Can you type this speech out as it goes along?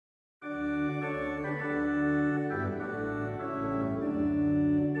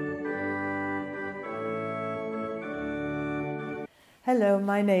Hello,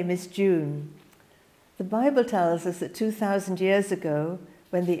 my name is June. The Bible tells us that 2,000 years ago,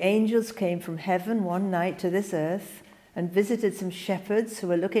 when the angels came from heaven one night to this earth and visited some shepherds who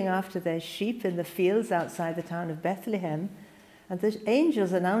were looking after their sheep in the fields outside the town of Bethlehem, and the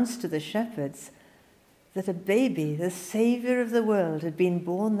angels announced to the shepherds that a baby, the Savior of the world, had been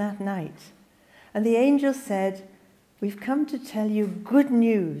born that night. And the angels said, "We've come to tell you good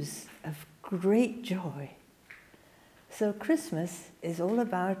news of great joy." So Christmas is all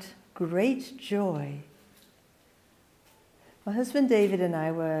about great joy. My husband David and I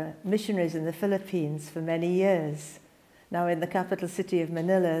were missionaries in the Philippines for many years. Now in the capital city of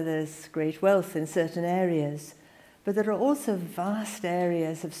Manila, there's great wealth in certain areas, but there are also vast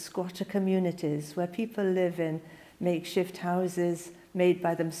areas of squatter communities where people live in makeshift houses made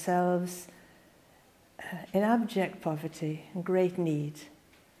by themselves, in abject poverty and great need.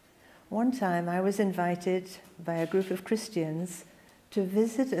 One time I was invited by a group of Christians to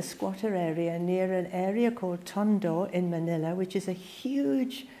visit a squatter area near an area called Tondo in Manila, which is a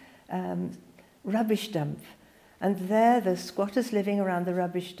huge rubbish dump. And there, the squatters living around the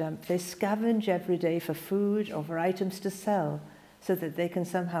rubbish dump, they scavenge every day for food or for items to sell so that they can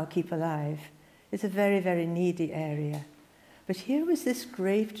somehow keep alive. It's a very, very needy area. But here was this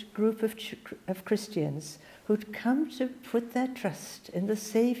great group of Christians who'd come to put their trust in the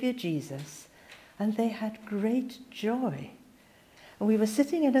Savior Jesus, and they had great joy. And we were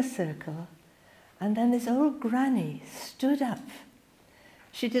sitting in a circle, and then this old granny stood up.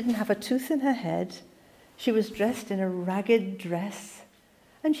 She didn't have a tooth in her head. She was dressed in a ragged dress,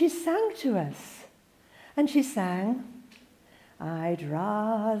 and she sang to us. And she sang, "I'd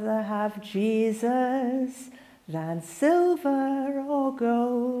rather have Jesus than silver or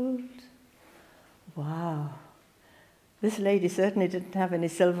gold." Wow. This lady certainly didn't have any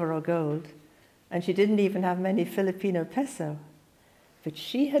silver or gold, and she didn't even have many Filipino peso. But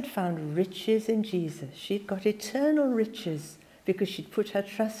she had found riches in Jesus. She'd got eternal riches because she'd put her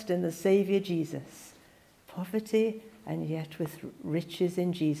trust in the Savior Jesus. Poverty, and yet with riches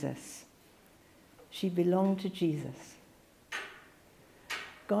in Jesus. She belonged to Jesus.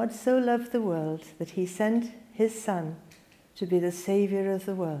 God so loved the world that he sent his Son to be the Savior of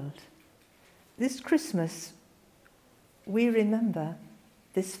the world. This Christmas, we remember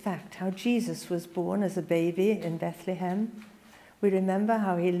this fact, how Jesus was born as a baby in Bethlehem. We remember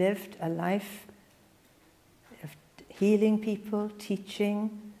how he lived a life of healing people,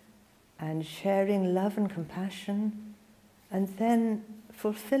 teaching, and sharing love and compassion, and then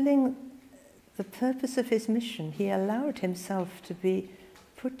fulfilling the purpose of his mission. He allowed himself to be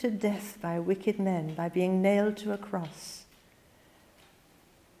put to death by wicked men, by being nailed to a cross.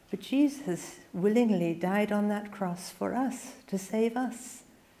 But Jesus willingly died on that cross for us, to save us.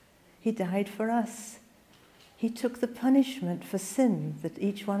 He died for us. He took the punishment for sin that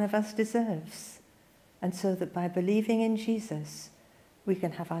each one of us deserves. And so that by believing in Jesus, we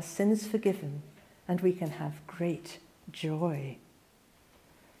can have our sins forgiven and we can have great joy.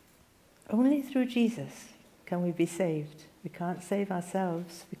 Only through Jesus can we be saved. We can't save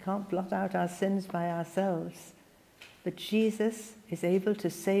ourselves. We can't blot out our sins by ourselves. But Jesus is able to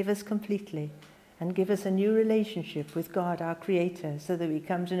save us completely and give us a new relationship with God, our Creator, so that we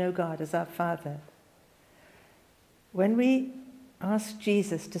come to know God as our Father. When we ask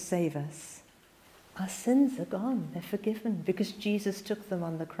Jesus to save us, our sins are gone. They're forgiven because Jesus took them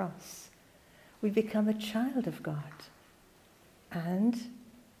on the cross. We become a child of God. And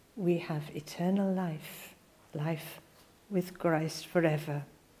we have eternal life, life with Christ forever.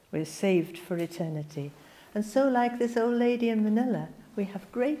 We're saved for eternity. And so, like this old lady in Manila, we have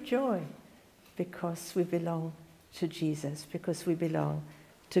great joy because we belong to Jesus, because we belong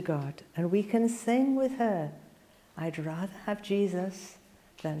to God. And we can sing with her, "I'd rather have Jesus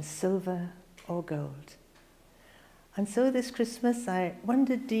than silver or gold." And so this Christmas, I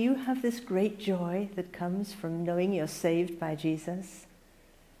wondered, do you have this great joy that comes from knowing you're saved by Jesus?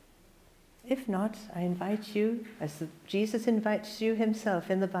 If not, I invite you, as Jesus invites you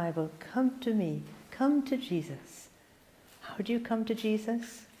himself in the Bible, come to me, come to Jesus. How do you come to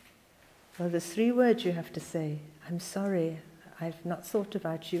Jesus? Well, there's 3 words you have to say. "I'm sorry, I've not thought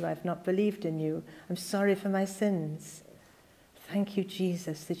about you, I've not believed in you. I'm sorry for my sins. Thank you,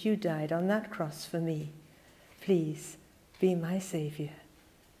 Jesus, that you died on that cross for me. Please be my Savior."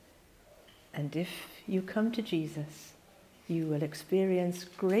 And if you come to Jesus, you will experience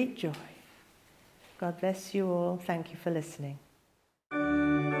great joy. God bless you all. Thank you for listening.